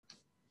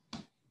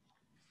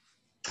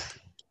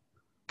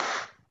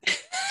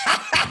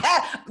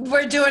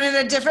We're doing it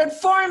in a different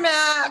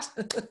format.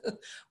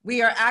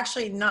 We are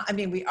actually not, I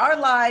mean, we are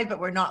live, but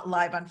we're not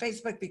live on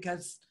Facebook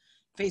because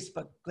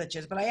Facebook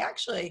glitches. But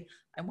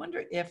I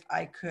wonder if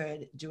I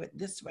could do it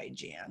this way,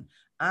 Jan.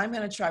 We're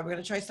going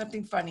to try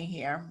something funny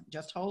here.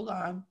 Just hold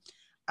on.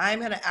 I'm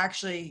going to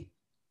actually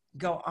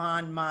go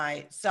on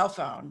my cell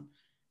phone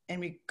and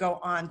we go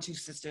on to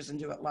Sisters and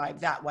do it live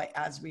that way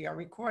as we are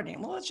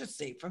recording. Well, let's just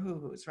see for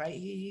hoo-hoos, right?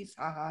 Hee-hees,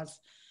 ha-has.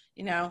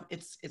 You know,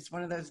 it's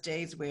one of those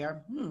days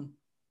where,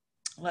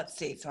 let's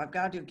see. So I've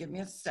got to give me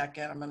a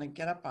second. I'm going to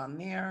get up on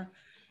there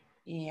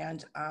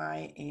and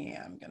I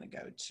am going to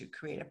go to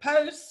create a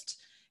post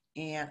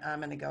and I'm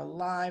going to go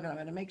live and I'm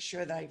going to make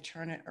sure that I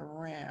turn it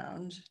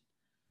around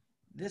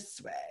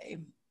this way.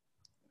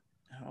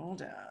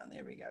 Hold on.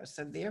 There we go.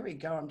 So there we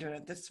go. I'm doing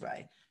it this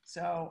way.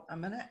 So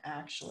I'm going to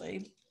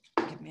actually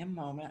give me a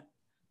moment.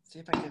 See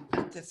if I can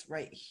put this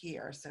right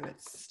here so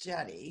it's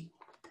steady.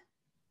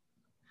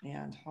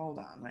 And hold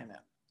on. Wait a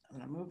minute. I'm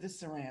going to move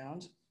this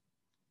around.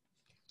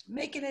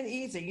 Making it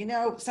easy. You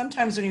know,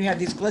 sometimes when you have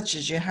these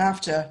glitches, you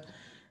have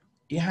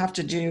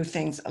to do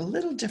things a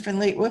little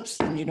differently,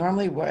 than you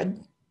normally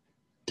would.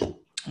 Let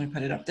me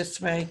put it up this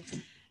way.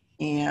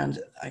 And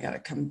I got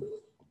to go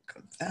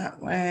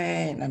that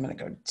way. And I'm going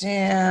to go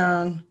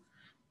down.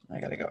 I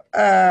got to go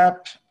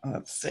up.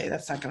 Let's see.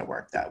 That's not going to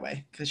work that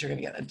way because you're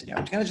going to get it.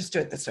 I'm going to just do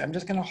it this way. I'm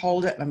just going to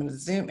hold it and I'm going to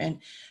zoom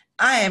in.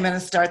 I am going to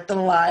start the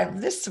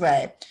live this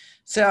way.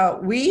 So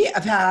we're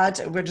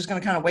just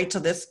going to kind of wait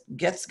till this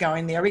gets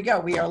going. There we go.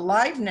 We are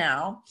live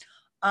now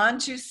on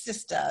to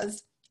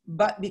Sisters,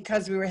 but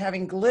because we were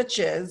having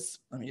glitches,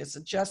 let me just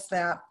adjust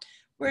that.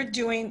 We're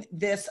doing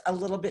this a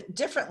little bit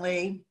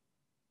differently.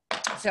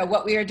 So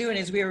what we are doing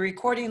is we are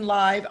recording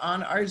live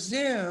on our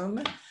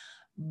Zoom,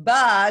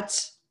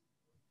 but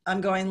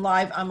I'm going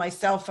live on my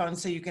cell phone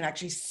so you can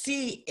actually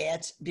see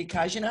it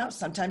because, you know,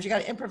 sometimes you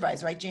got to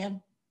improvise, right,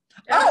 Jan?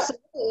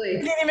 Absolutely.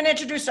 We didn't even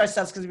introduce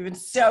ourselves because we've been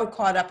so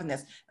caught up in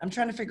this. I'm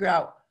trying to figure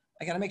out,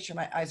 I got to make sure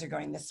my eyes are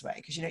going this way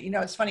because, you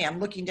know, it's funny. I'm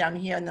looking down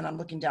here and then I'm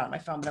looking down at my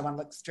phone, but I want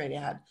to look straight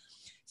ahead.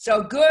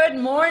 So good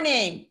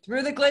morning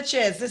through the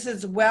glitches. This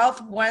is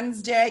Wealth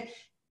Wednesday.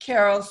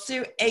 Carol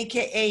Sue,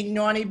 AKA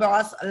Naughty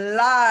Boss,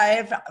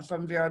 live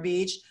from Vero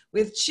Beach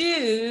with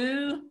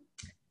two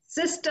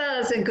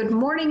Sisters, and good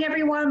morning,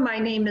 everyone. My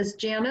name is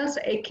Janice,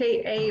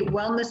 AKA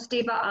Wellness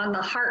Diva on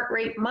the heart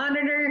rate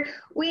monitor.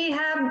 We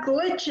have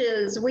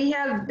glitches, we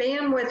have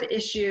bandwidth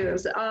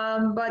issues,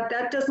 but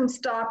that doesn't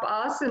stop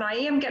us. And I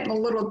am getting a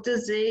little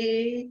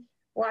dizzy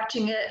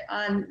watching it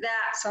on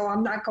that, so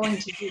I'm not going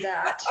to do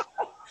that.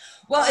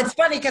 Well, it's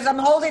funny because I'm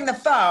holding the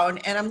phone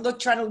and I'm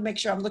trying to make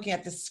sure I'm looking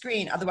at the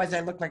screen. Otherwise,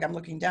 I look like I'm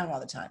looking down all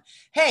the time.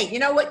 Hey, you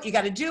know what? You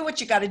got to do what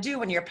you got to do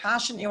when you're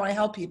passionate. You want to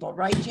help people,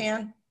 right,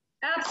 Jan?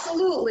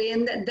 Absolutely,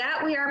 and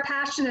that we are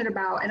passionate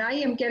about. And I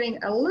am getting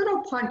a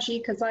little punchy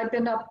because I've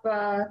been up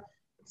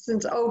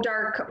since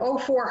dark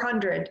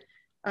 0400.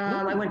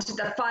 I went to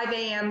the 5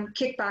 a.m.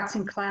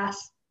 kickboxing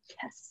class.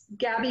 Yes,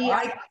 Gabby,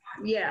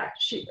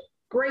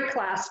 great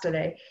class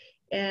today.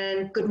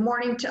 And good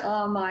morning to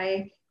all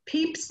my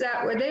peeps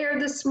that were there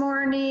this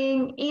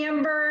morning.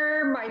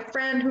 Amber, my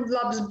friend who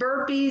loves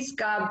burpees,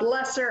 God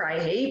bless her. I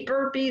hate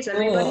burpees.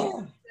 Everybody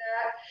knows that.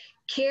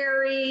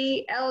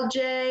 Carrie,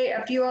 LJ,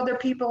 a few other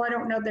people, I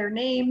don't know their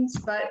names,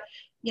 but,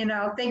 you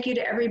know, thank you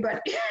to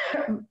everybody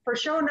for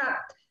showing up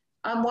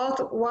on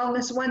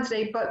Wellness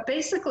Wednesday, but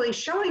basically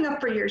showing up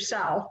for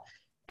yourself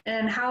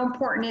and how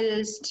important it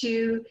is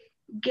to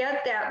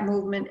get that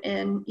movement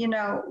in. You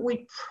know,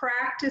 we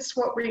practice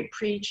what we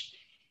preach.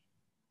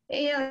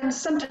 And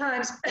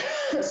sometimes,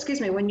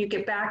 excuse me, when you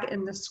get back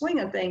in the swing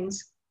of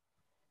things,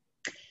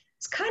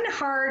 it's kind of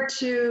hard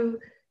to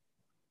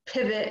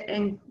pivot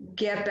and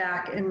get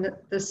back in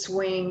the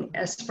swing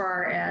as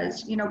far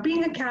as, you know,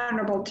 being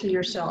accountable to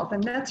yourself.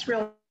 And that's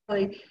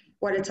really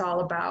what it's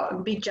all about.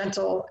 And be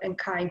gentle and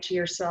kind to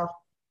yourself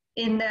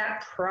in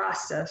that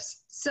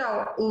process.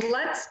 So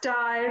let's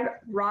dive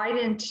right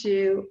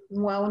into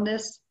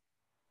Wellness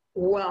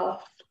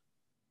Wealth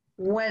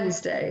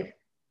Wednesday.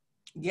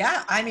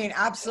 Yeah, I mean,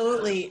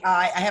 absolutely.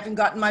 I haven't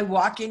gotten my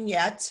walk-in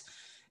yet.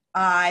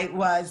 I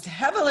was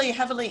heavily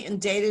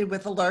inundated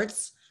with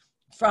alerts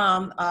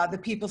from the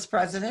people's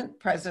president,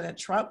 President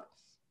Trump,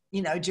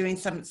 you know, doing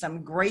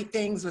some great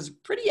things, was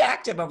pretty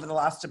active over the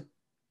last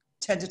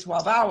 10 to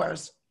 12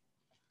 hours.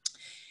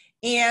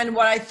 And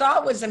what I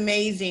thought was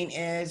amazing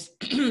is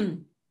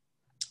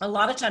a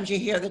lot of times you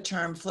hear the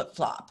term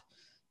flip-flop.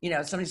 You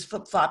know, somebody's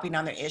flip-flopping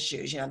on their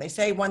issues. You know, they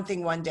say one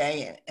thing one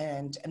day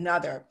and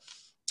another.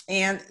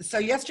 And so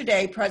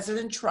yesterday,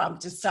 President Trump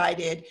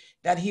decided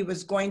that he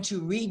was going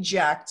to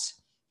reject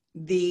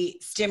the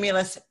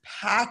stimulus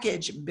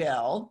package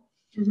bill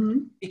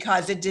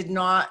because it did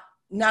not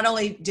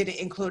only did it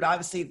include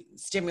obviously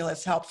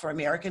stimulus help for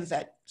Americans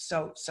that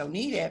so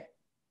need it,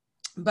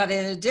 but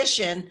in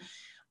addition,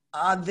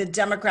 the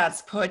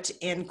Democrats put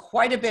in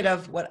quite a bit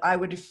of what I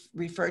would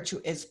refer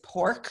to as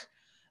pork,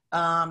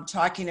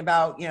 talking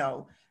about, you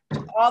know,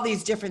 all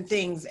these different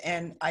things.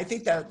 And I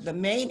think the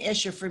main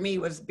issue for me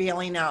was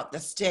bailing out the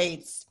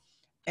states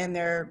and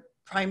their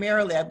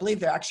primarily, I believe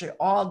they're actually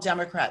all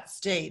Democrat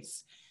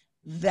states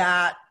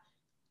that,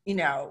 you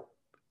know,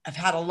 have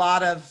had a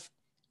lot of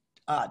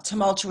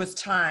tumultuous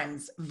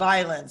times,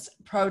 violence,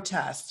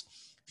 protests.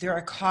 Their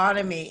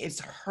economy is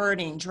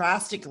hurting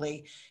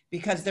drastically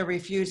because they're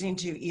refusing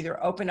to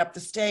either open up the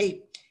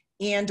state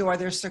and or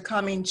they're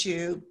succumbing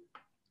to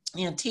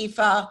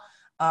Antifa,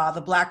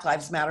 the Black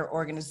Lives Matter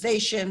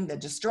organization, the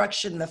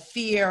destruction, the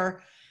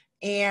fear.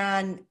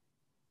 And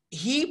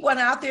he went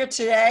out there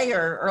today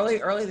or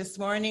early this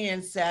morning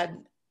and said,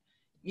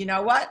 you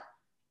know what?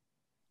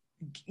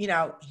 You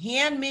know,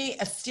 hand me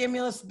a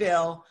stimulus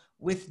bill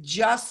with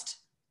just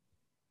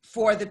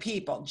for the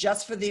people,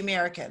 just for the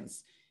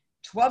Americans.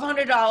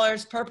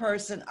 $1,200 per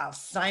person, I'll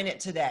sign it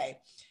today.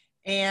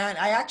 And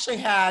I actually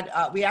had,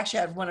 we actually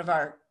had one of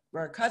our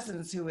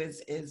cousins who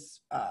is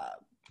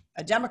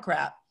a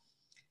Democrat,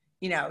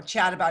 you know,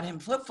 chat about him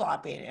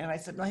flip-flopping. And I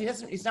said, no,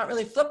 he's not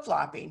really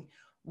flip-flopping.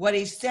 What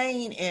he's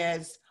saying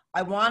is,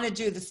 I want to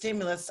do the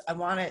stimulus. I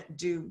want to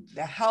do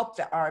the help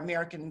that our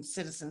American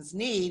citizens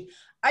need.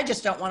 I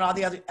just don't want all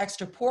the other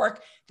extra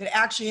pork that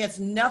actually has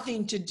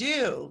nothing to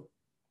do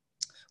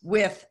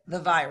with the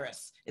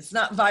virus. It's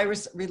not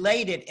virus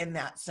related in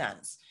that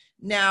sense.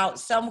 Now,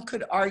 some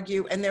could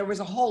argue, and there was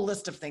a whole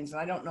list of things,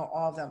 and I don't know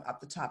all of them up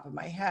the top of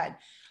my head,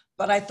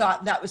 but I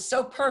thought that was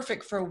so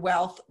perfect for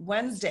Wealth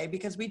Wednesday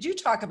because we do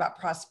talk about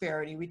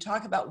prosperity. We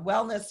talk about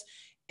wellness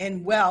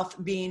and wealth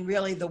being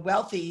really the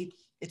wealthy.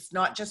 It's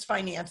not just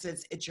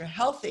finances, it's your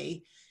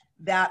healthy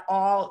that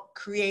all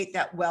create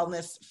that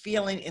wellness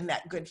feeling and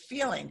that good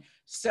feeling.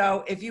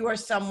 So if you are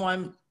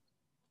someone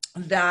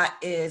that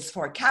is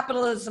for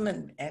capitalism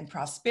and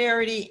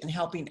prosperity and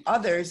helping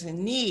others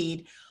in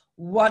need,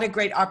 what a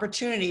great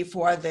opportunity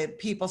for the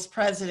people's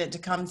president to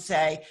come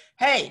say,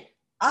 hey,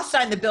 I'll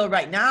sign the bill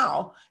right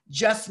now.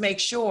 Just make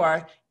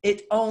sure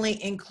it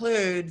only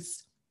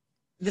includes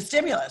the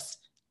stimulus.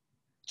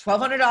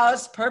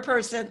 $1,200 per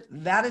person,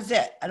 that is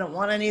it. I don't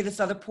want any of this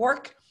other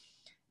pork.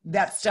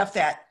 That stuff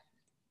that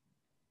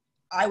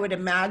I would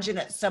imagine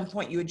at some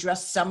point you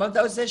address some of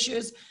those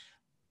issues,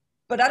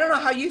 but I don't know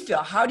how you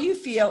feel. How do you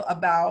feel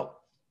about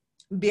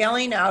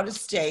bailing out a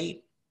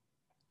state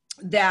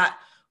that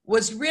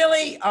was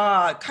really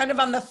kind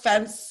of on the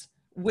fence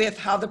with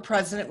how the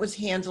president was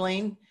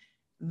handling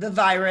the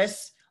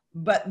virus,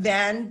 but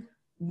then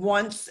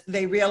once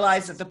they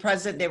realized that the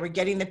president, they were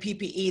getting the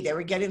PPE, they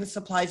were getting the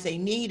supplies they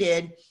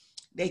needed,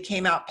 they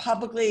came out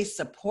publicly,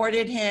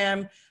 supported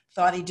him,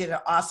 thought he did an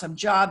awesome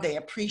job. They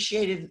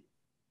appreciated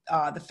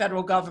the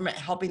federal government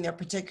helping their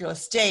particular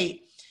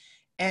state.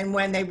 And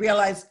when they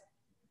realized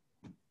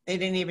they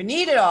didn't even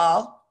need it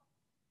all,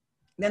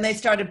 then they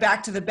started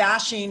back to the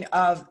bashing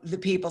of the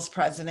people's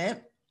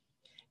president.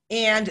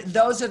 And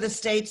those are the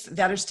states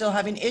that are still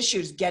having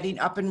issues getting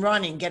up and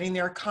running, getting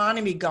their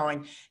economy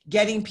going,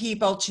 getting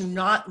people to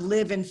not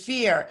live in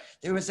fear.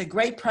 There was a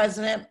great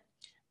president,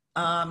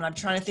 and I'm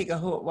trying to think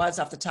of who it was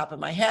off the top of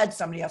my head.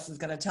 Somebody else is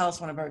going to tell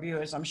us, one of our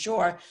viewers, I'm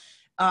sure.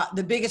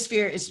 The biggest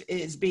fear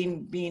is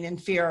being in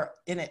fear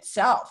in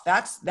itself.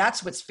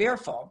 That's what's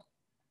fearful.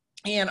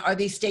 And are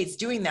these states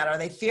doing that? Are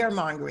they fear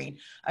mongering?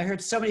 I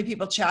heard so many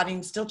people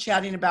still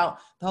chatting about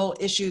the whole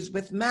issues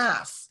with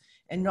masks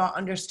and not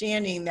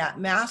understanding that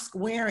mask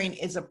wearing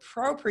is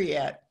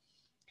appropriate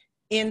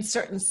in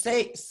certain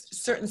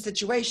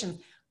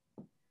situations.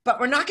 But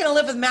we're not going to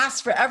live with masks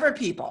forever,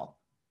 people.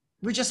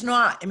 We're just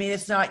not. I mean,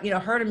 it's not,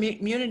 herd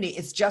immunity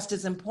is just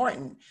as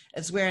important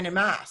as wearing a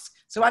mask.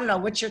 So I don't know,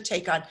 what's your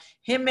take on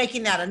him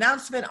making that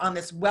announcement on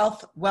this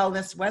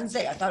Wellness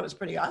Wednesday? I thought it was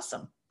pretty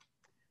awesome.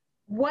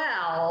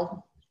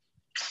 Well,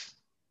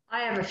 I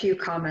have a few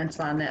comments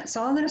on that.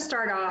 So I'm going to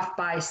start off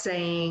by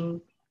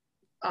saying,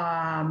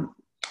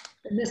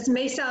 this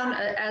may sound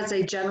as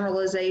a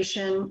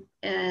generalization,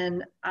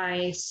 and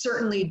I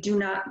certainly do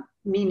not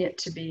mean it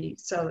to be.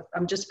 So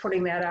I'm just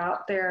putting that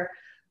out there.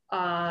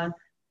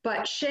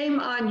 But shame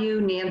on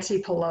you,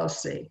 Nancy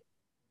Pelosi.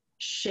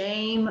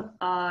 Shame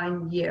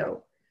on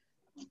you.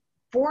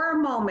 For a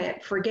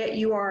moment, forget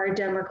you are a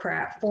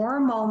Democrat. For a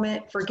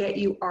moment, forget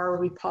you are a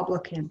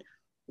Republican.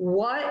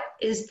 What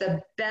is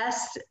the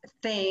best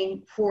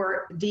thing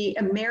for the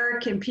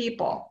American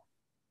people?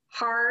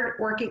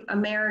 Hard-working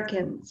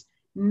Americans.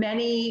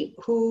 Many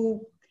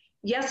who,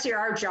 yes, there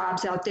are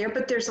jobs out there,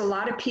 but there's a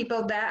lot of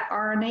people that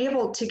are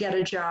unable to get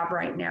a job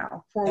right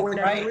now for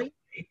whatever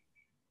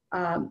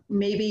reason.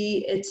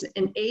 Maybe it's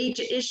an age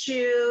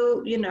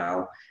issue,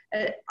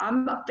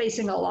 I'm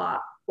facing a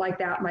lot like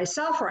that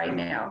myself right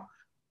now.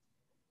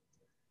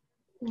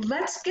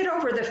 Let's get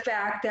over the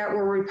fact that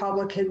we're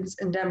Republicans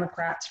and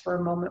Democrats for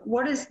a moment.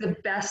 What is the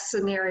best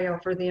scenario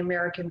for the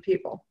American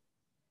people?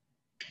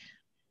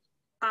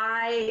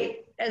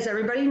 As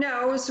everybody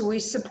knows, we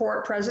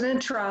support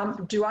President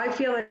Trump. Do I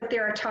feel that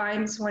there are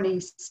times when he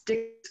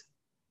sticks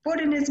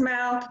foot in his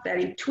mouth, that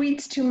he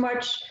tweets too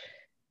much,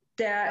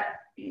 that,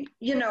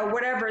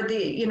 whatever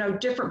the,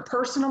 different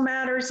personal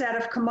matters that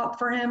have come up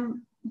for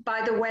him,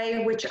 by the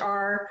way, which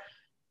are,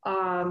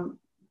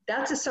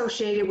 that's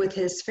associated with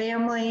his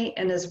family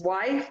and his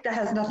wife. That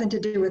has nothing to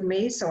do with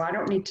me, so I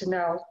don't need to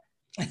know.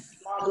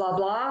 blah, blah,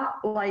 blah.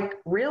 Like,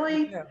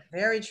 really? True.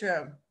 Very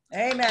true.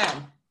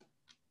 Amen.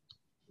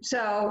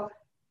 So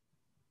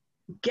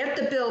get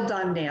the bill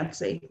done,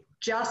 Nancy,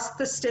 just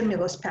the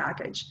stimulus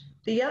package.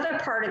 The other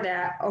part of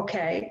that,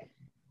 okay,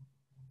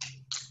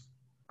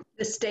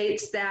 the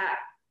states that,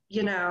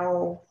 you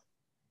know,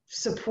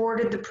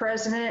 supported the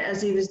president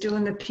as he was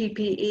doing the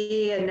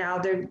PPE and now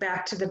they're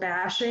back to the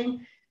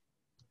bashing.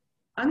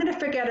 I'm going to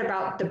forget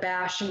about the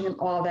bashing and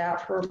all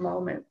that for a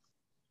moment.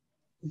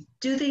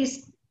 Do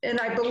these, and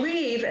I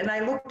believe, and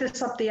I looked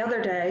this up the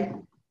other day,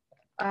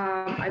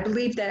 I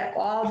believe that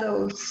all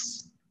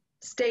those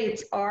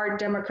states are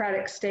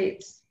Democratic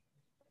states.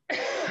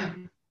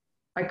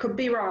 I could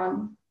be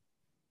wrong.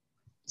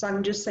 So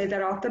I'm just say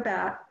that off the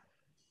bat.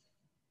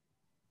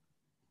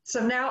 So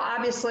now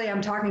obviously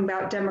I'm talking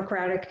about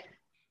Democratic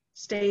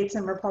states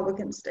and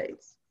Republican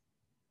states.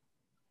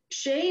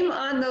 Shame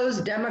on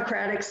those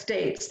Democratic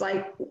states.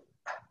 Like,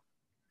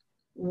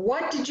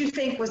 what did you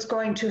think was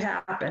going to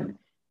happen?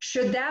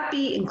 Should that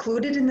be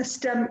included in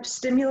the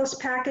stimulus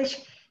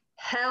package?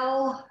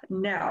 Hell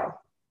no.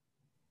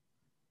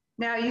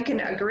 Now you can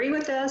agree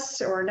with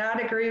us or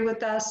not agree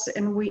with us,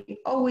 and we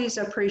always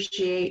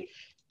appreciate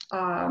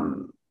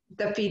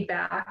the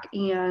feedback.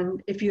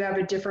 And if you have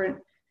a different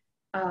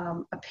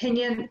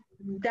opinion,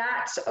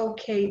 that's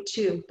okay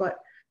too. But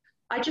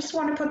I just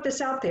want to put this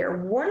out there.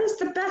 What is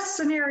the best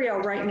scenario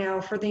right now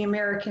for the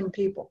American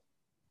people?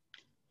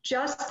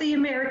 Just the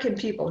American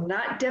people,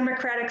 not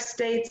Democratic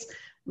states,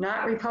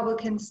 not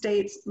Republican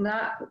states,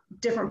 not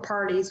different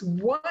parties.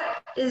 What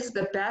is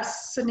the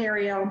best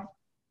scenario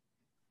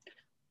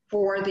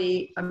for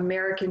the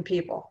American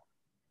people?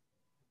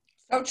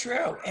 So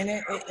true.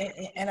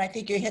 And I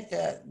think you hit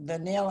the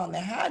nail on the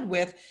head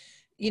with,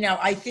 you know,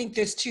 I think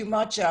there's too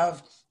much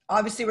of,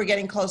 obviously we're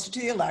getting closer to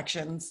the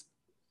elections.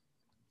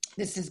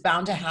 This is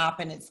bound to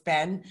happen. It's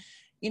been,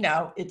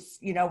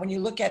 when you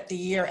look at the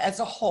year as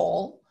a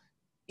whole,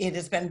 it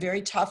has been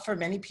very tough for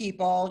many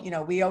people. You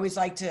know, we always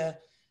like to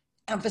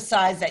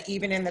emphasize that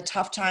even in the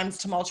tough times,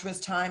 tumultuous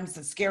times,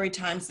 the scary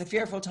times, the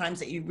fearful times,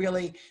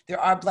 that there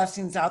are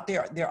blessings out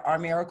there. There are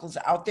miracles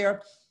out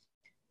there.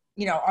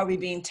 You know, are we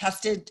being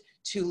tested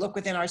to look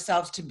within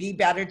ourselves, to be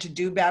better, to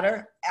do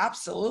better?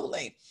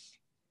 Absolutely.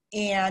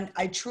 And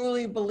I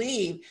truly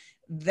believe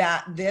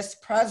that this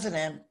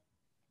president,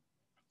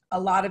 a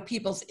lot of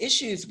people's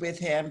issues with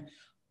him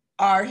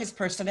are his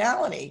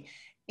personality.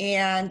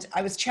 And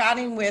I was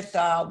chatting with,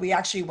 we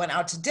actually went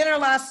out to dinner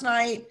last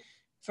night,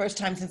 first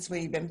time since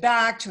we've been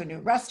back, to a new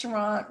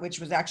restaurant, which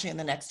was actually in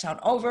the next town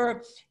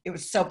over. It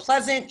was so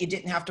pleasant. You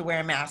didn't have to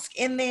wear a mask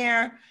in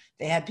there.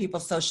 They had people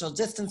social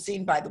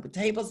distancing by the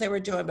tables they were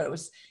doing, but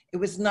it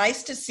was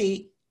nice to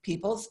see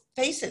people's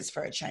faces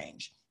for a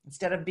change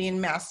instead of being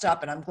masked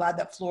up. And I'm glad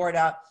that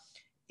Florida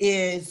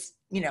is,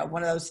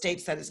 one of those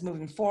states that is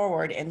moving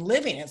forward and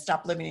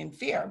stop living in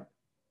fear.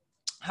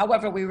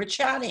 However, we were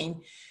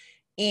chatting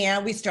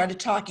and we started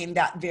talking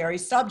that very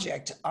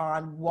subject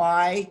on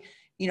why,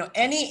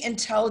 any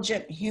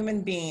intelligent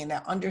human being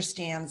that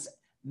understands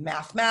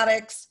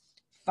mathematics,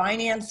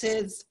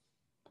 finances,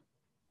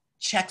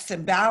 checks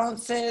and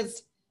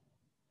balances,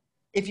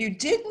 if you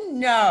didn't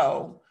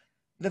know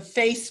the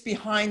face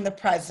behind the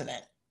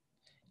president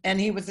and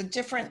he was a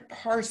different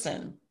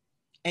person,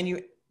 and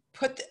you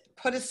put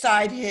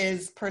aside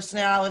his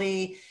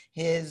personality,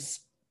 his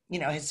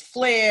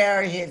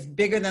flair, his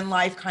bigger than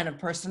life kind of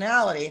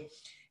personality,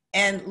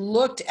 and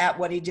looked at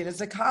what he did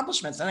as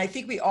accomplishments. And I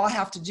think we all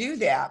have to do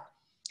that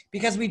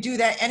because we do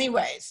that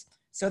anyways.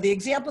 So the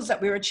examples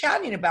that we were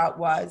chatting about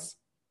was,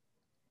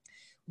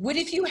 what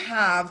if you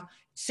have,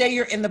 say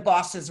you're in the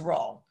boss's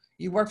role,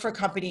 you work for a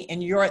company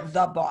and you're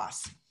the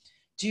boss.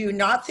 Do you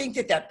not think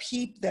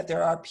that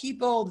there are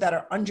people that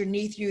are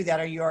underneath you that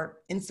are your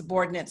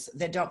insubordinates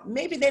that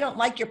maybe they don't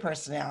like your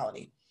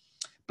personality,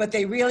 but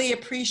they really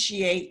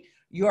appreciate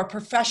your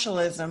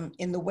professionalism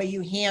in the way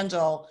you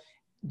handle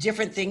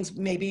different things,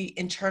 maybe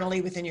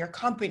internally within your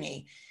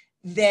company?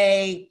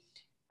 They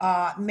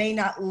may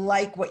not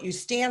like what you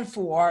stand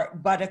for,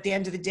 but at the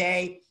end of the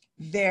day,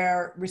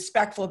 they're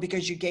respectful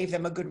because you gave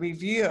them a good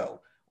review,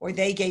 or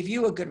they gave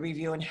you a good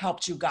review and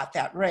helped you got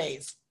that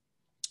raise.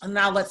 And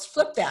now let's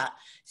flip that.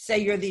 Say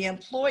you're the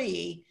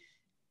employee,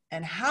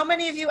 and how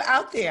many of you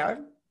out there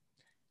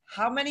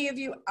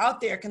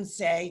can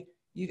say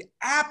you've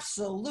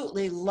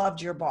absolutely loved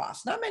your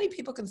boss? Not many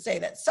people can say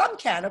that. Some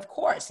can, of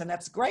course, and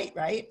that's great,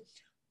 right?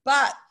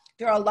 But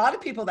there are a lot of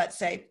people that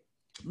say,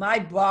 my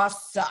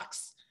boss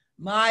sucks.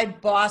 My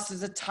boss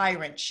is a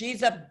tyrant.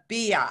 She's a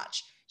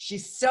biatch.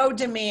 She's so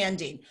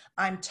demanding.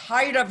 I'm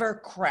tired of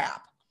her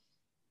crap.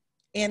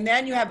 And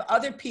then you have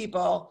other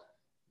people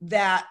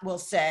that will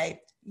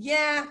say,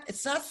 yeah,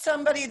 it's not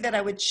somebody that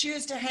I would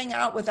choose to hang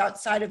out with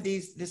outside of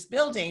this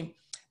building,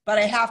 but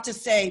I have to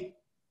say,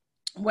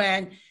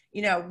 when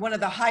one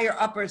of the higher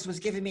uppers was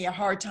giving me a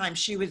hard time,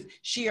 she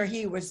or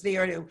he was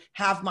there to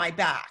have my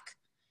back.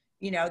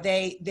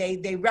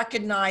 They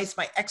recognize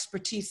my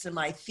expertise in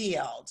my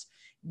field,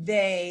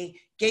 They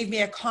gave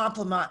me a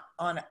compliment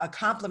on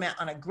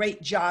a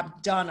great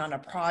job done on a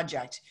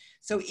project.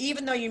 So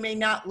even though you may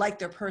not like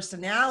their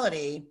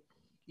personality,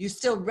 you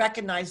still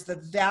recognize the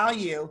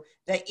value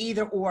that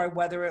either or,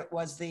 whether it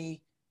was the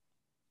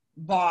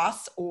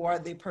boss or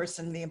the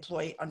person, the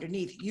employee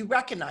underneath, you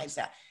recognize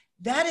that.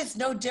 That is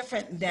no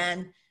different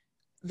than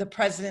the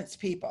president's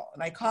people.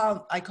 And I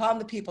call him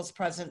the people's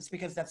president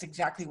because that's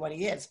exactly what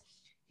he is.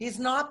 He's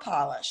not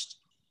polished.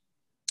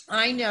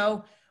 I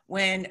know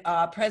when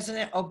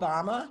President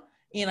Obama,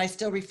 and I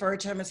still refer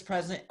to him as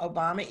President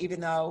Obama,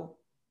 even though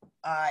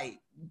I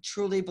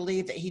truly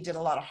believe that he did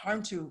a lot of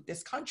harm to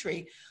this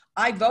country,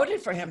 I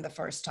voted for him the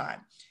first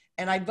time.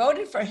 And I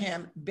voted for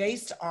him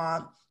based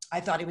on, I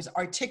thought he was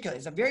articulate.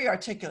 He's a very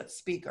articulate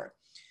speaker,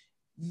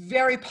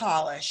 very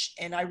polished.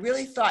 And I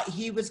really thought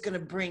he was going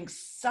to bring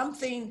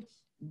something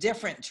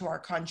different to our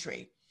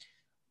country.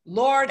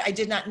 Lord, I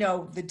did not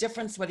know the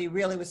difference, what he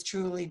really was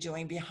truly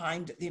doing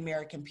behind the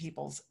American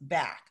people's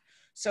back.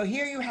 So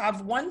here you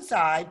have one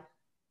side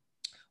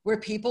where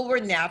people were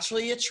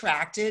naturally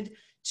attracted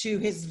to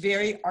his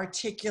very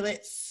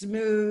articulate,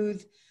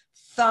 smooth,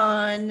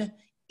 fun,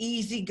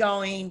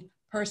 easygoing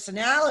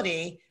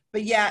personality,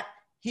 but yet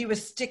he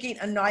was sticking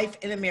a knife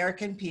in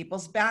American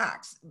people's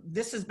backs.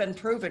 This has been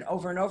proven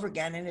over and over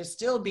again and is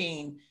still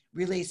being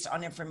released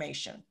on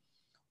information.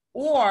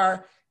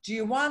 Or do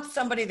you want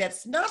somebody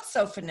that's not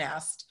so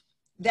finessed,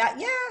 that,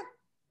 yeah,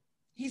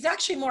 he's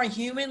actually more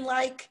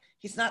human-like,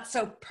 he's not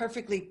so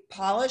perfectly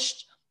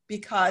polished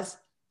because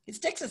he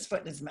sticks his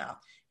foot in his mouth.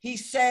 He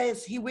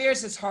says he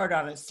wears his heart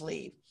on his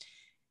sleeve.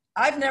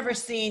 I've never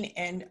seen,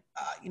 and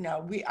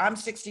I'm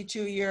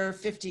 62, you're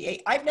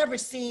 58. I've never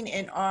seen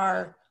in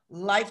our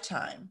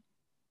lifetime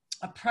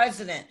a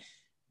president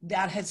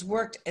that has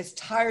worked as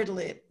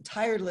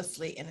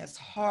tirelessly and as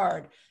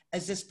hard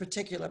as this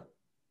particular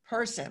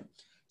person.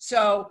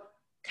 So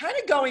kind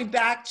of going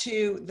back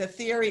to the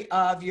theory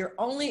of you're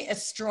only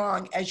as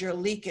strong as your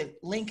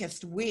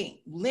linkest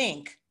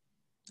link.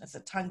 That's a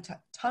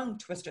tongue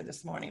twister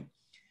this morning.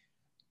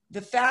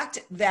 The fact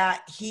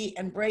that he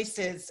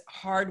embraces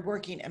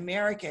hardworking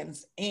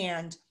Americans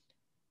and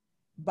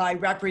by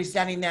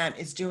representing them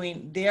is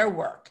doing their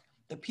work,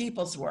 the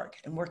people's work,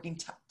 and working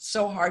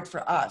so hard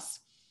for us.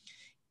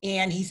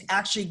 And he's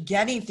actually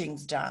getting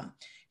things done.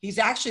 He's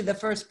actually the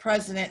first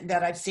president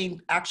that I've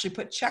seen actually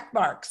put check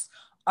marks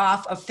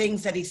off of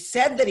things that he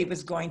said that he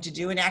was going to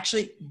do and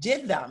actually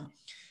did them.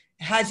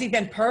 Has he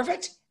been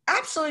perfect?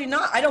 Absolutely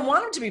not. I don't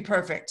want him to be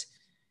perfect,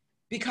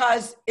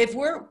 because if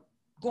we're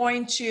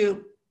going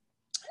to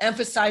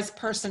emphasize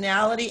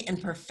personality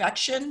and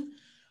perfection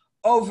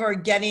over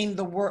getting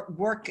the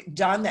work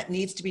done that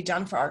needs to be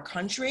done for our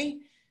country,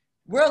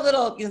 we're a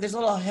little, there's a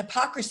little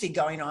hypocrisy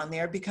going on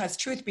there, because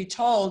truth be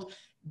told,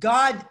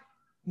 God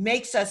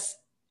makes us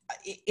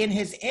in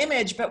his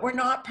image, but we're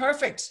not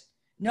perfect.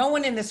 No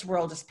one in this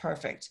world is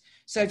perfect.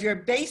 So if you're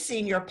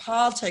basing your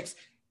politics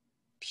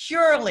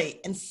purely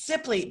and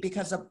simply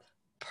because of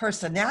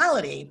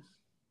personality,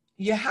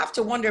 you have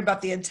to wonder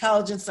about the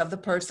intelligence of the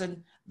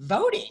person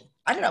voting.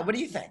 I don't know. What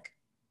do you think?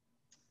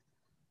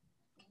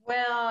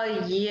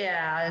 Well,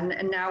 yeah,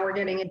 and now we're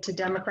getting into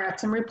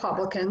Democrats and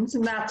Republicans,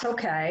 and that's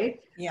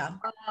okay. Yeah.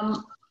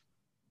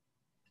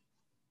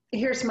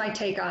 Here's my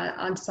take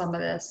on some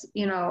of this.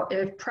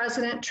 If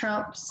President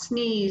Trump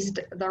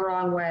sneezed the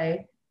wrong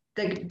way,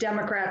 the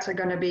Democrats are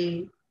going to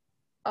be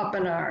up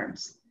in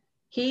arms.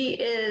 He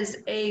is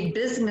a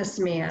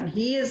businessman.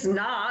 He is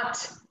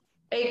not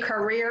a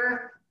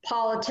career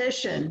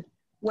politician.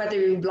 Whether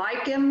you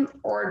like him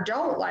or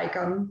don't like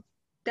him,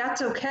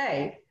 that's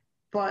okay.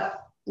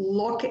 But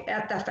look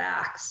at the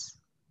facts.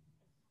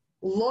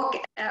 Look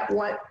at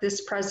what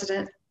this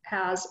president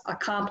has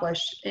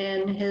accomplished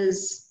in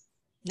his...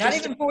 Not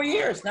even 4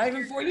 years.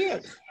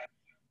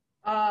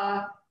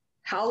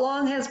 How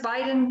long has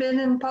Biden been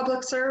in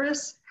public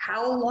service?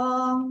 How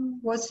long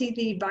was he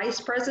the vice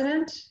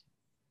president?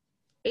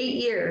 8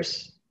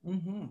 years.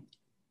 Mm-hmm.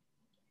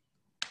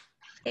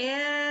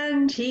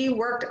 And he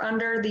worked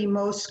under the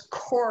most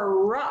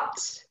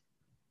corrupt,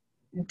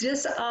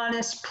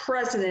 dishonest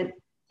president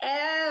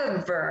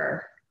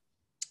ever.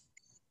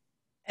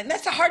 And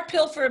that's a hard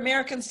pill for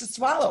Americans to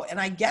swallow. And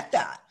I get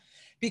that,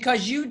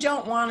 because you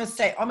don't want to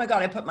say, oh my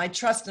God, I put my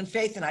trust and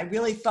faith and I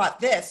really thought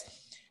this.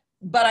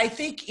 But I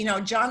think,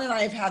 John and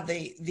I have had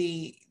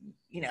the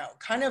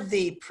kind of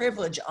the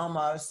privilege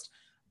almost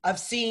of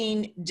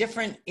seeing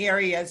different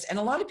areas. And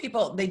a lot of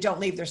people, they don't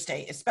leave their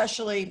state,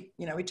 especially,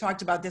 we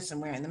talked about this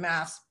and wearing the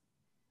mask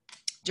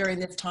during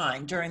this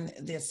time, during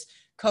this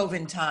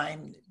COVID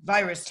time,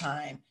 virus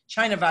time,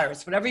 China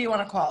virus, whatever you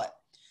want to call it.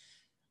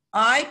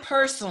 I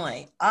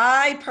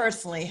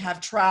personally have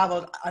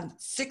traveled on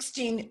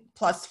 16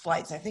 plus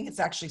flights. I think it's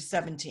actually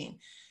 17,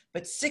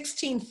 but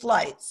 16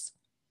 flights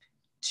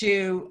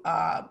to,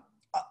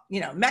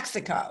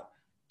 Mexico,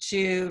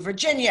 to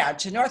Virginia,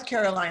 to North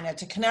Carolina,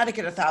 to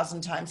Connecticut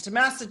 1,000 times, to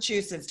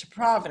Massachusetts, to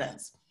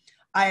Providence.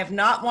 I have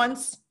not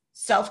once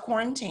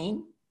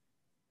self-quarantined.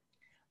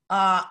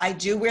 I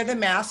do wear the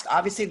mask.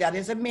 Obviously, that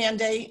is a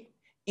mandate.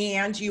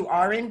 And you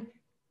are in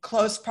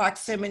close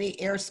proximity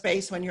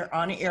airspace when you're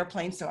on an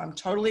airplane. So I'm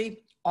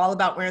totally all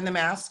about wearing the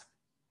mask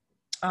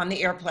on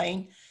the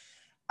airplane.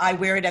 I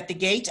wear it at the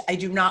gate. I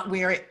do not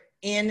wear it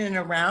in and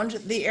around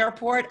the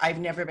airport. I've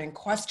never been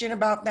questioned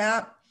about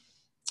that.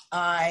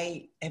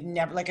 I have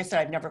never, like I said,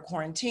 I've never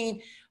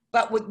quarantined.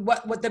 But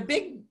what the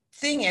big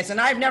thing is, and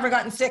I've never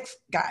gotten sick,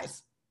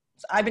 guys.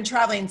 I've been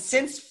traveling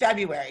since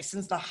February,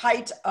 since the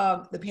height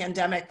of the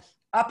pandemic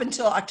up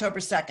until October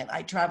 2nd.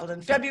 I traveled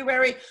in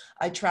February.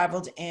 I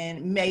traveled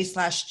in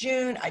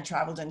May/June. I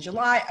traveled in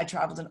July. I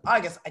traveled in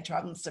August. I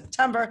traveled in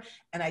September.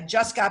 And I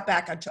just got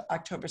back on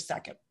October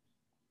 2nd.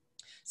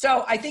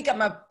 So I think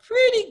I'm a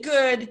pretty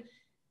good,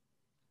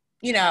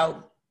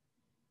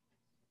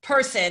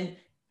 person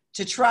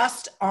to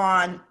trust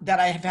on that.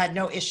 I have had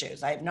no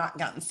issues. I have not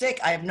gotten sick.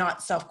 I have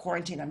not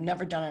self-quarantined. I've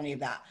never done any of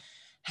that.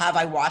 Have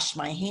I washed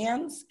my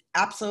hands?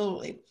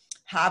 Absolutely.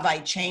 Have I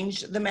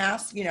changed the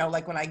mask?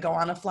 Like when I go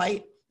on a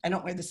flight, I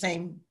don't wear the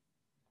same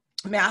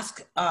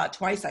mask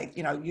twice. I,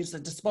 use the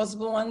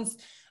disposable ones.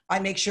 I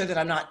make sure that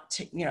I'm not,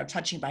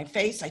 touching my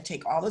face. I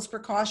take all those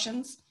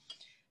precautions.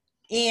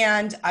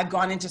 And I've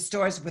gone into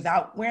stores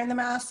without wearing the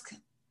mask,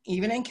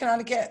 even in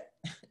Connecticut.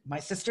 My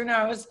sister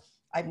knows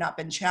I've not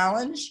been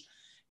challenged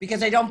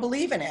because I don't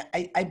believe in it.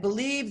 I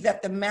believe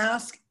that the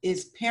mask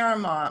is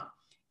paramount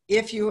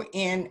if you're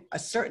in a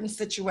certain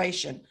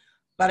situation.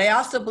 But I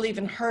also believe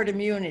in herd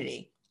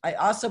immunity. I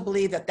also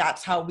believe that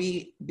that's how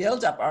we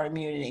build up our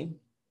immunity,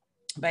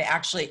 by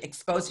actually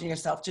exposing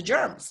yourself to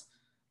germs.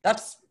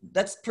 That's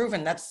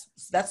proven. That's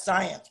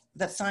science.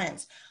 That's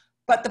science.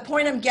 But the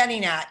point I'm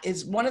getting at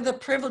is one of the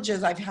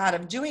privileges I've had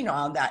of doing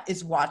all of that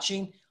is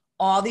watching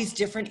all these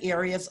different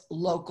areas,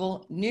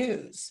 local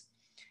news.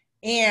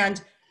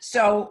 And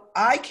so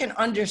I can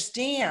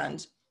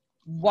understand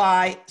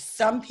why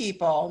some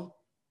people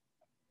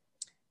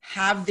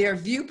have their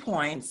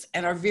viewpoints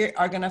and are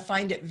going to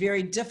find it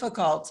very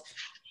difficult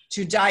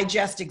to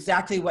digest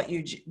exactly what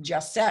you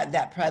just said,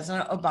 that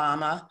President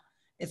Obama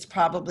is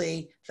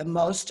probably the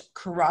most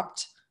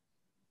corrupt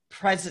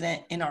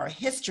president in our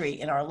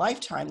history, in our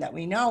lifetime that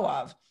we know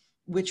of,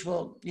 which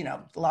will,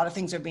 a lot of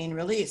things are being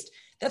released.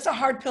 That's a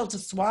hard pill to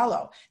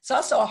swallow. It's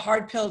also a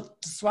hard pill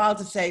to swallow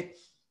to say,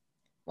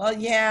 well,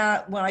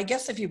 I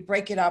guess if you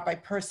break it out by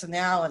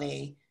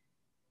personality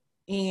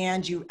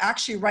and you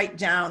actually write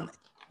down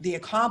the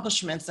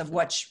accomplishments of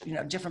what,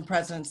 different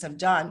presidents have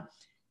done,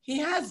 he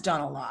has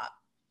done a lot.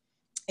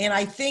 And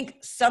I think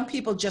some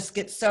people just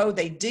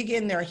they dig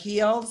in their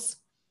heels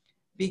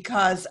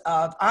because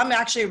I'm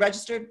actually a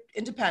registered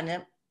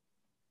independent.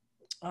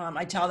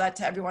 I tell that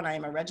to everyone. I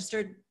am a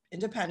registered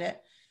independent.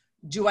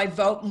 Do I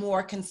vote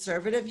more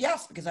conservative?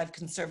 Yes, because I have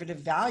conservative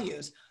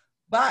values.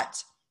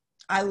 But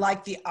I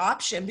like the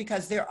option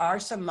because there are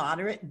some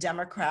moderate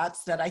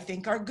Democrats that I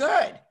think are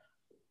good.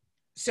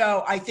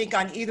 So I think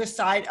on either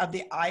side of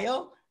the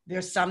aisle,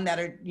 there's some that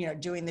are,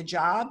 doing the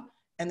job,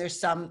 and there's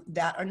some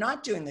that are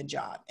not doing the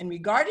job. And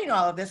regarding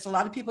all of this, a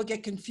lot of people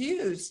get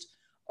confused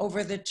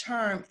over the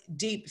term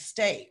deep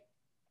state.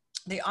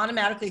 They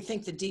automatically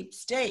think the deep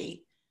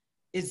state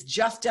is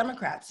just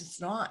Democrats. It's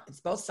not.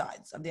 It's both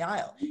sides of the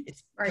aisle.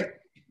 It's right.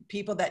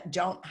 People that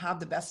don't have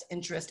the best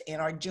interest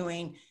and are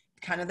doing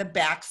kind of the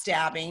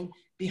backstabbing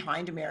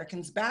behind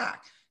Americans'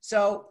 back.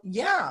 So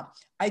yeah,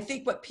 I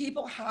think what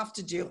people have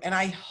to do, and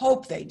I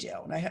hope they do,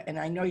 and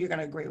I know you're going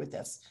to agree with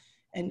this,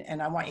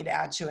 and I want you to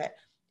add to it,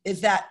 is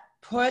that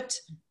put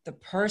the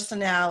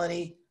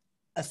personality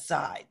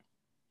aside.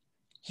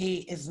 He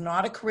is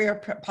not a career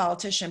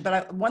politician,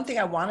 but one thing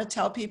I want to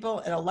tell people,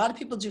 and a lot of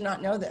people do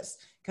not know this,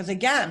 because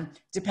again,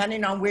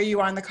 depending on where you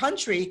are in the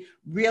country,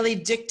 really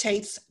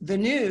dictates the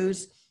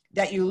news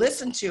that you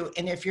listen to.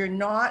 And if you're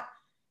not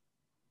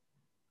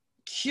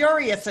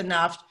curious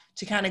enough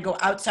to kind of go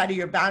outside of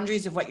your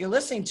boundaries of what you're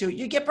listening to,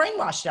 you get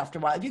brainwashed after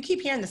a while. If you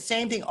keep hearing the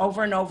same thing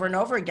over and over and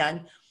over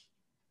again,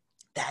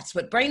 that's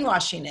what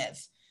brainwashing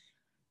is.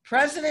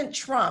 President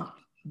Trump,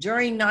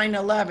 during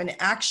 9/11,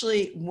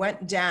 actually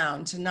went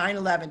down to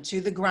 9/11,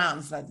 to the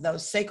grounds,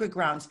 those sacred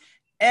grounds,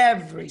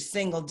 every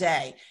single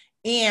day,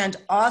 and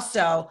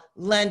also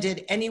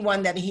lended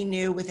anyone that he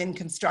knew within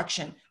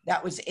construction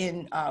that was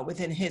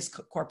within his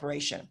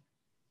corporation.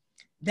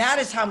 That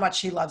is how much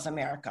he loves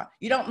America.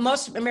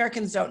 Most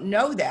Americans don't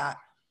know that,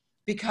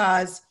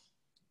 because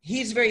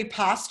he's very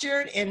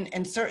postured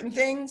in certain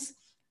things.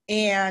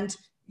 And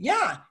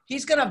yeah,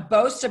 he's going to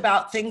boast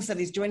about things that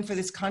he's doing for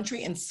this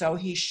country. And so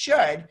he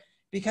should,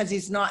 because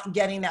he's not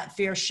getting that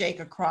fair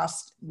shake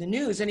across the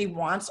news. And he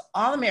wants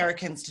all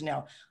Americans to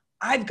know,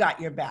 I've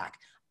got your back.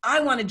 I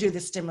want to do the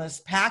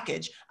stimulus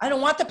package. I don't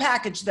want the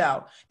package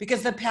though,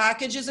 because the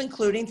package is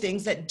including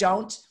things that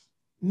don't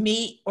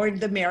meet or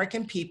the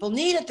American people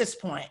need at this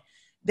point.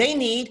 They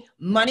need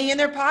money in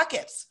their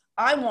pockets.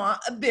 I want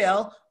a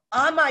bill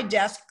on my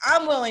desk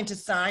I'm willing to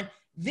sign.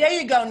 There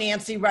you go,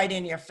 Nancy, right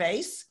in your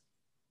face.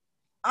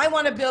 I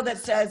want a bill that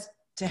says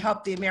to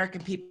help the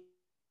American people,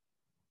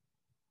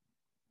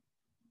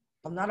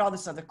 not all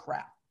this other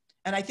crap.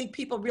 And I think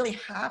people really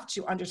have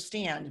to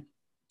understand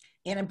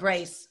and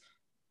embrace,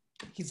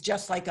 he's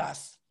just like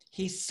us.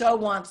 He so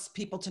wants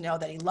people to know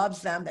that he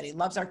loves them, that he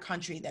loves our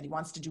country, that he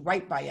wants to do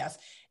right by us.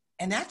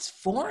 And that's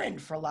foreign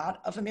for a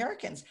lot of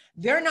Americans.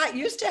 They're not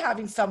used to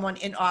having someone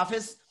in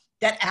office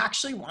that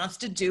actually wants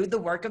to do the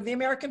work of the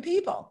American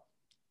people.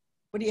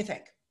 What do you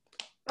think?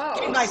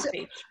 Oh, My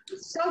speech.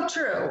 so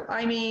true.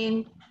 I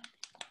mean,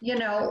 you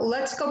know,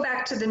 let's go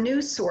back to the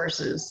news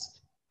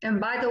sources.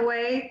 And by the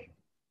way,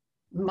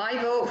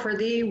 my vote for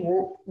the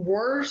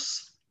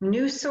worst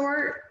news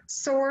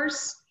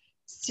source,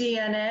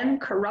 CNN,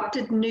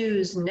 Corrupted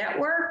News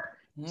Network,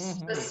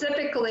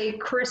 specifically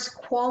Chris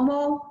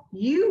Cuomo.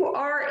 You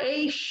are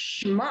a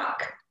schmuck.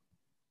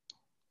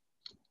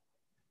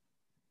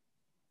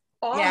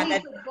 Yeah,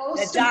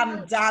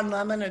 that Don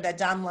Lemon, or that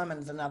Don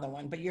Lemon's another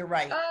one, but you're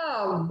right.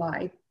 Oh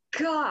my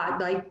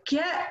God, like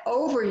get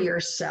over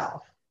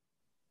yourself.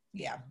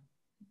 Yeah.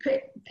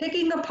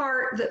 Picking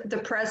apart the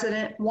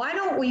president, why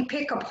don't we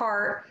pick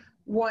apart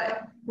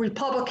what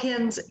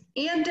Republicans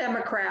and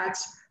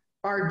Democrats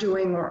are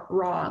doing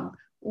wrong?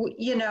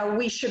 You know,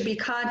 we should be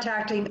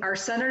contacting our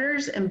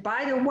senators. And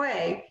by the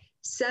way,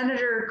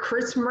 Senator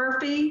Chris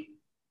Murphy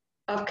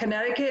of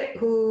Connecticut,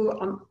 who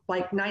I'm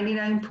like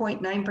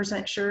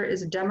 99.9% sure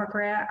is a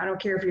Democrat. I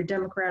don't care if you're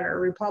Democrat or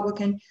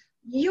Republican.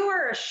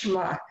 You're a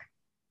schmuck.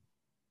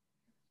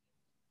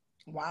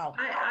 Wow.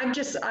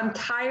 I'm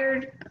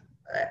tired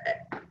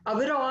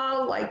of it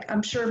all. Like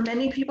I'm sure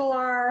many people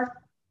are.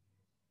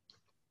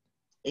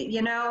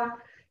 You know,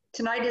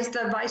 tonight is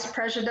the vice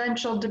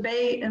presidential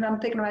debate, and I'm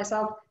thinking to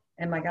myself,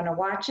 am I going to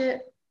watch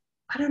it?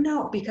 I don't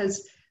know,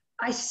 because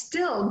I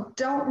still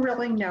don't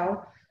really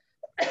know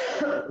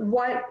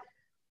what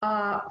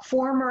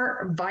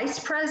former Vice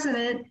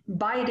President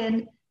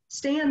Biden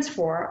stands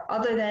for,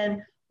 other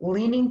than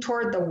leaning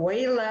toward the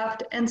way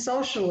left and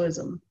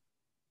socialism.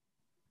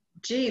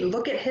 Gee,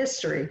 look at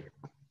history.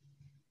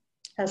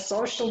 Has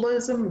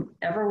socialism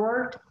ever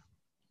worked?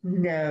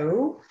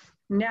 No.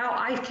 Now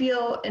I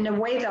feel, in a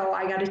way though,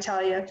 I got to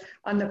tell you,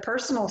 on the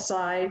personal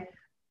side,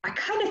 I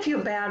kind of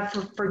feel bad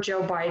for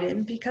Joe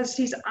Biden, because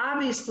he's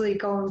obviously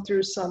going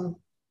through some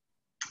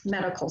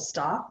medical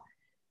stuff.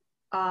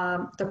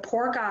 The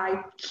poor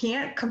guy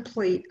can't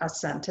complete a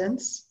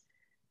sentence.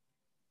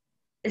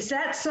 Is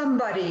that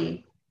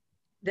somebody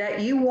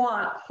that you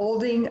want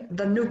holding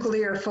the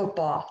nuclear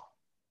football?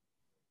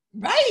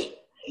 Right.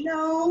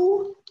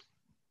 No.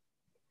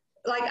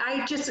 Like,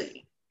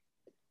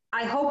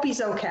 I hope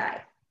he's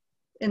okay.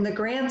 In the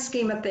grand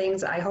scheme of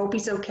things, I hope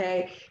he's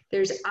okay.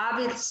 There's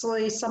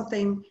obviously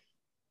something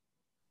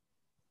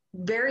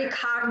very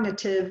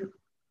cognitive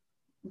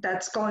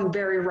that's going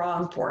very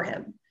wrong for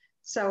him.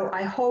 So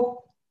I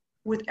hope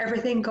with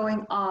everything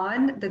going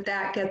on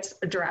that gets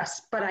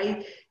addressed. But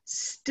I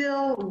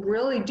still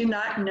really do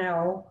not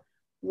know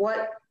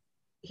what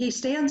he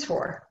stands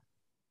for.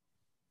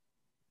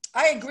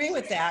 I agree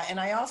with that. And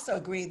I also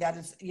agree that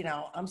it's, you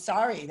know, I'm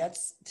sorry,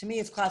 that's, to me,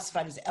 it's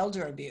classified as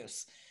elder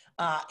abuse.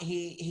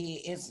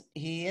 He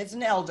is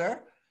an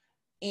elder.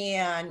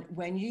 And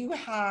when you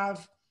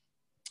have,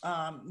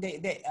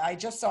 I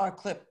just saw a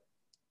clip,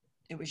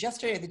 it was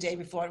yesterday or the day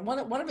before,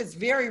 one of his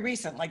very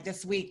recent, like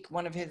this week,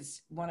 one of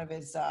his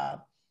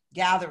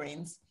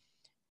gatherings.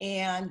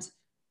 And,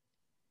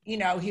 you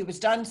know, he was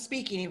done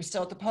speaking, he was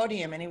still at the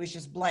podium, and he was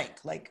just blank,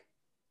 like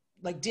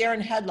deer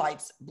in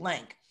headlights,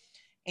 blank.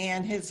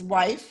 And his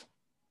wife,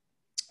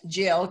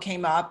 Jill,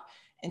 came up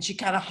and she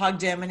kind of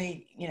hugged him, and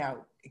he, you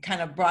know, it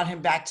kind of brought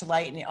him back to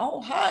light, and he, oh,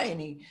 hi. And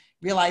he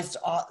realized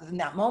in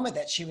that moment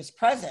that she was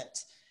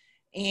present.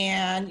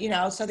 And, you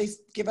know, so they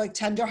give a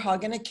tender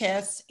hug and a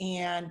kiss,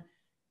 and,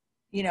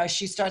 you know,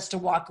 she starts to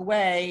walk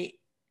away,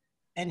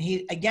 and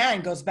he,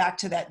 again, goes back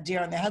to that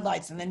deer in the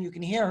headlights. And then you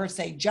can hear her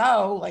say,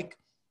 Joe, like,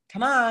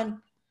 come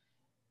on.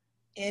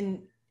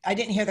 And I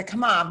didn't hear the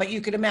come on, but you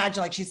could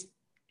imagine, like, she's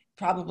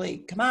probably,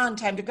 come on,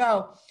 time to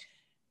go.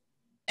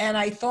 And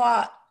I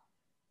thought,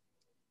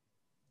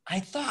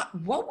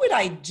 what would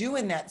I do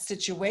in that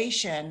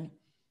situation,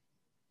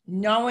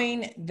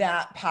 knowing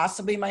that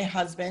possibly my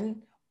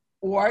husband,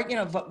 or, you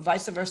know,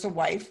 vice versa,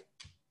 wife,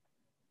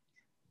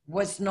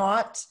 was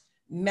not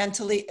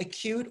mentally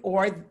acute,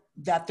 or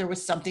that there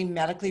was something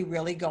medically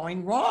really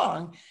going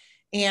wrong.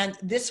 And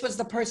this was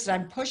the person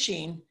I'm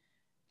pushing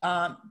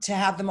to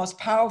have the most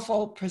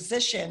powerful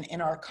position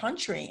in our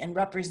country and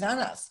represent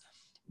us.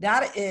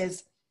 That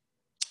in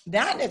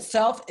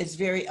itself is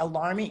very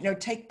alarming. You know,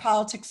 take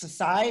politics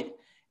aside,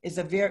 is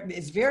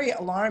very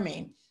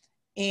alarming.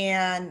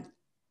 And,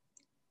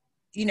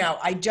 you know,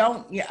 I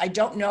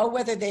don't know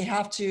whether they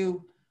have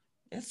to,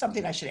 it's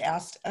something I should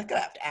ask, I'm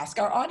gonna have to ask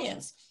our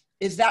audience.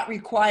 Is that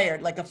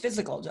required, like a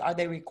physical? Are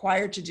they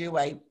required to do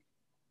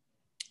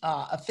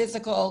a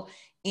physical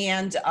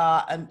and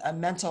a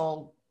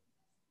mental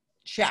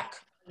check?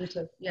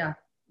 Yeah.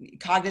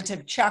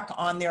 Cognitive check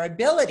on their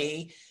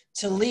ability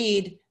to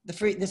lead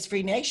this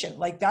free nation.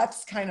 Like,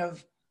 that's kind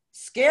of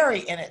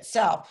scary in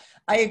itself.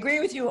 I agree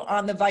with you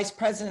on the vice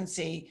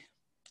presidency.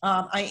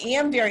 I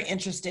am very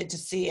interested to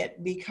see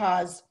it,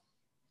 because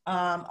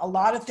a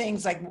lot of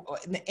things, like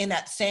in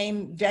that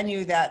same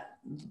venue that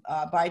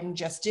Biden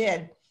just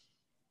did,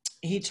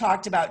 he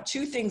talked about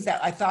two things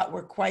that I thought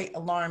were quite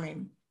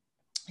alarming.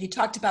 He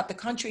talked about the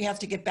country has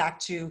to get back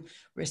to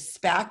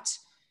respect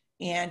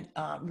and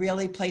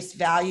really place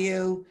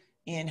value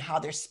in how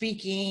they're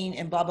speaking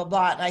and blah, blah,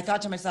 blah. And I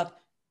thought to myself,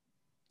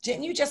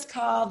 didn't you just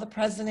call the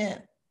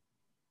president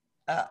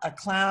a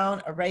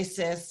clown, a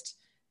racist,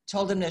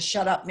 told him to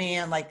shut up,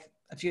 man, like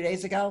a few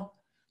days ago?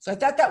 So I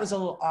thought that was a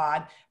little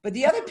odd. But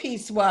the other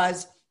piece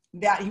was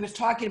that he was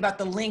talking about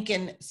the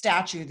Lincoln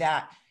statue,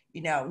 that,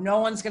 you know, no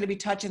one's going to be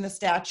touching the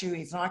statue.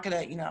 He's not going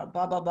to, you know,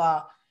 blah, blah,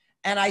 blah.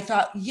 And I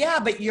thought, yeah,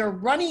 but your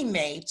running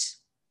mate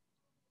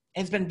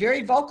has been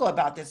very vocal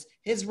about this.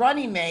 His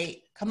running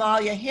mate,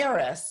 Kamala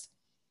Harris,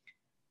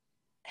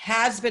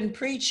 has been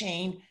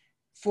preaching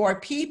for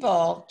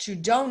people to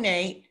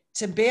donate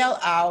to bail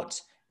out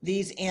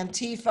these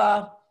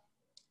Antifa,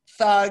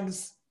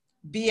 thugs,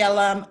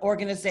 BLM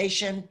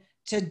organization,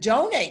 to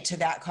donate to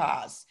that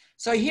cause.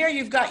 So here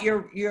you've got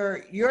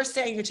you're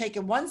saying you're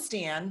taking one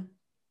stand,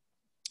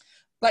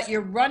 but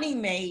your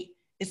running mate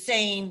is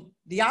saying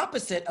the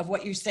opposite of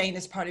what you're saying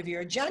as part of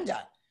your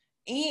agenda.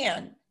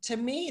 And to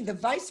me, the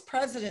vice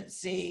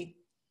presidency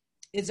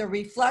is a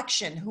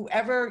reflection,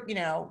 whoever, you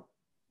know,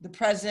 the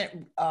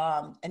president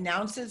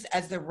announces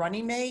as their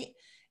running mate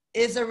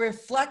is a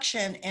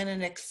reflection and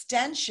an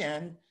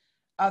extension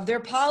of their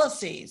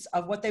policies,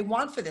 of what they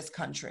want for this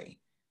country.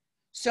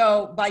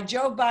 So by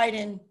Joe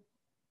Biden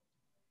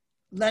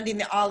lending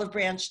the olive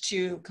branch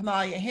to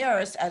Kamala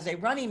Harris as a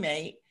running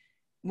mate,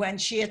 when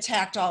she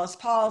attacked all his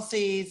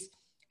policies,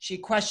 she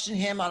questioned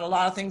him on a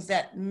lot of things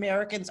that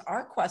Americans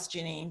are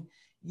questioning,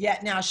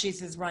 yet now she's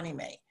his running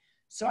mate.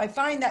 So I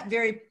find that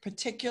very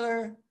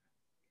particularly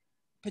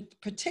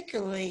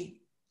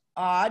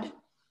odd.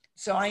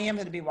 So I am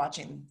going to be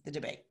watching the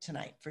debate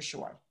tonight for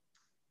sure.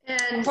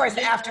 And of course,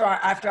 after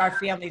our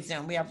family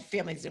Zoom, we have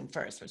family Zoom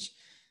first, which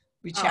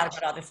we chat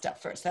about all this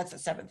stuff first. That's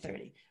at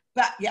 7:30.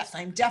 But yes,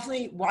 I'm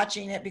definitely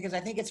watching it because I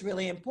think it's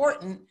really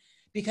important,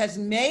 because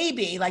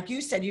maybe, like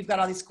you said, you've got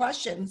all these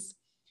questions.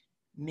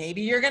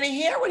 Maybe you're going to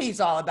hear what he's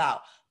all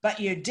about, but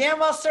you're damn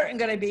well certain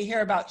going to be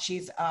here about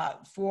she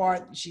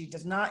wants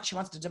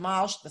to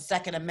demolish the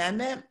Second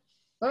Amendment.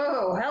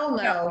 Oh, hell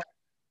no.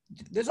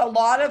 There's a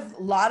lot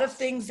of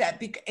things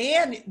that,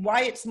 and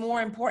why it's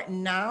more important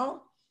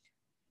now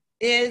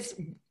is,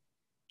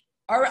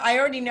 I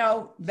already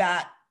know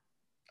that,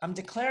 I'm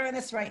declaring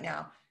this right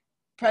now,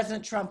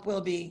 President Trump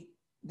will be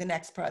the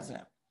next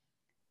president.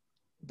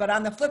 But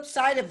on the flip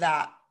side of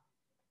that,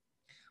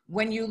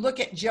 when you look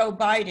at Joe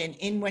Biden,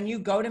 and when you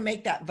go to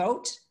make that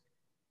vote,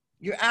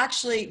 you're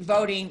actually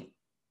voting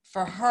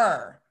for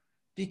her,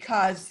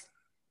 because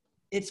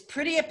it's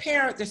pretty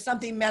apparent there's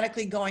something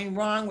medically going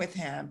wrong with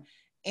him.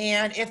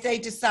 And if they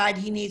decide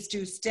he needs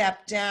to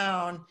step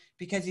down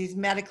because he's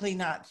medically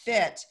not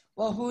fit,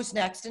 well, who's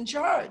next in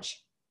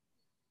charge?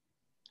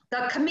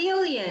 The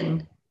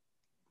chameleon.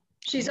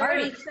 She's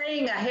already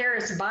saying a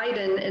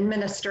Harris-Biden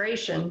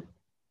administration.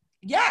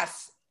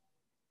 Yes.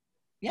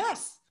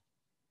 Yes.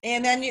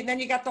 And then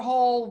you got the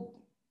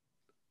whole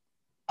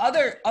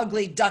other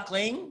ugly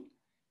duckling,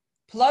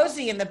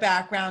 Pelosi, in the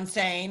background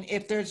saying,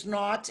 if there's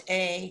not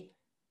a,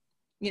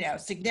 you know,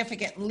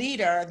 significant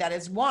leader that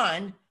is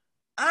won,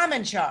 I'm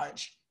in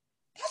charge.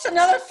 That's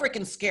another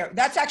freaking scary.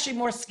 That's actually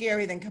more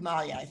scary than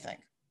Kamala, I think.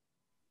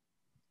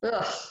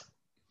 Ugh.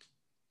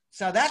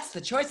 So that's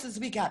the choices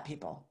we got,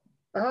 people.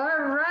 All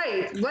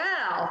right.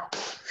 Well,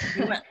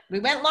 we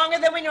went longer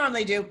than we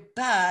normally do,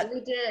 but we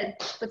did,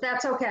 but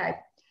that's okay.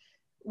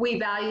 We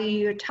value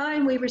your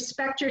time. We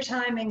respect your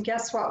time. And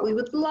guess what? We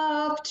would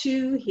love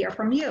to hear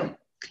from you.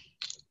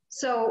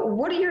 So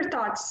what are your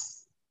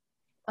thoughts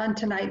on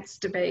tonight's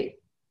debate?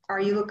 Are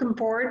you looking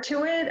forward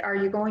to it? Are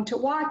you going to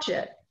watch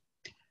it?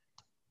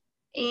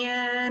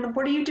 And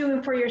what are you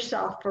doing for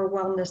yourself for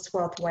Wellness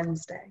Wealth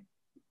Wednesday?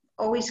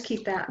 Always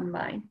keep that in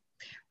mind.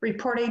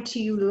 Reporting to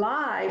you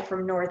live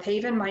from North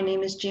Haven, my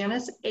name is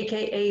Janice,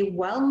 AKA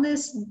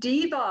Wellness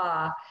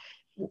Diva,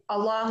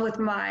 along with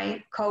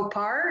my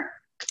co-part,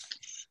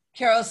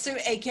 Carol Sue,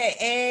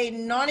 AKA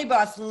Naughty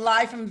Boss,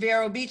 live from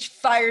Vero Beach,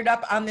 fired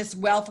up on this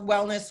Wealth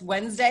Wellness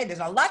Wednesday. There's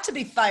a lot to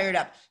be fired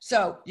up.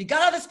 So you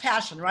got all this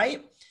passion,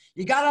 right?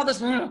 You got all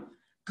this,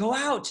 go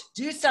out,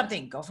 do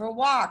something, go for a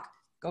walk,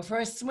 go for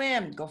a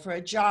swim, go for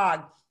a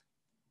jog,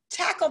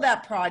 tackle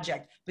that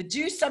project, but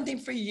do something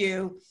for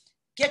you.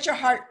 Get your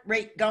heart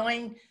rate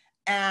going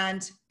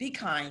and be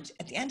kind.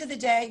 At the end of the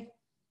day,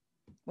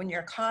 when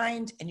you're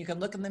kind and you can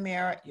look in the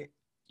mirror,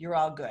 you're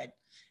all good.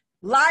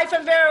 Live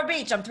from Vero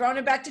Beach, I'm throwing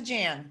it back to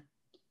Jan.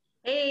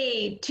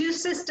 Hey, two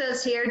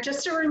sisters here.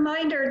 Just a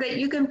reminder that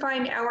you can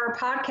find our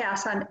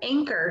podcast on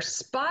Anchor,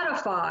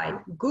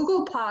 Spotify,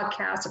 Google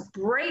Podcasts,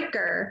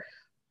 Breaker,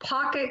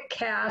 Pocket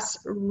Cast,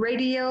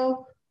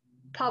 Radio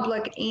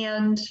Public,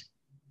 and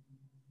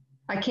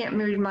I can't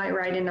read my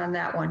writing on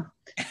that one.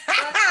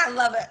 I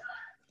love it.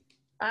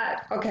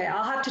 Okay,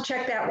 I'll have to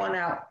check that one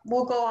out.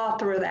 We'll go all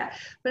through that.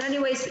 But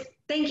anyways,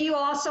 thank you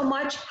all so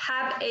much.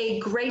 Have a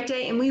great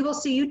day, and we will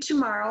see you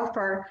tomorrow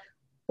for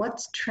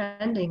What's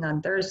Trending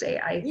on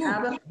Thursday.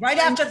 Right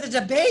after the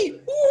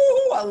debate.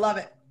 Ooh, I love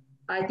it.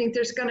 I think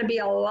there's going to be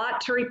a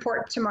lot to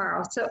report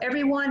tomorrow. So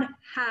everyone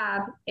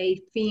have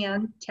a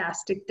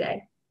fantastic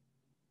day.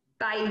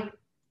 Bye.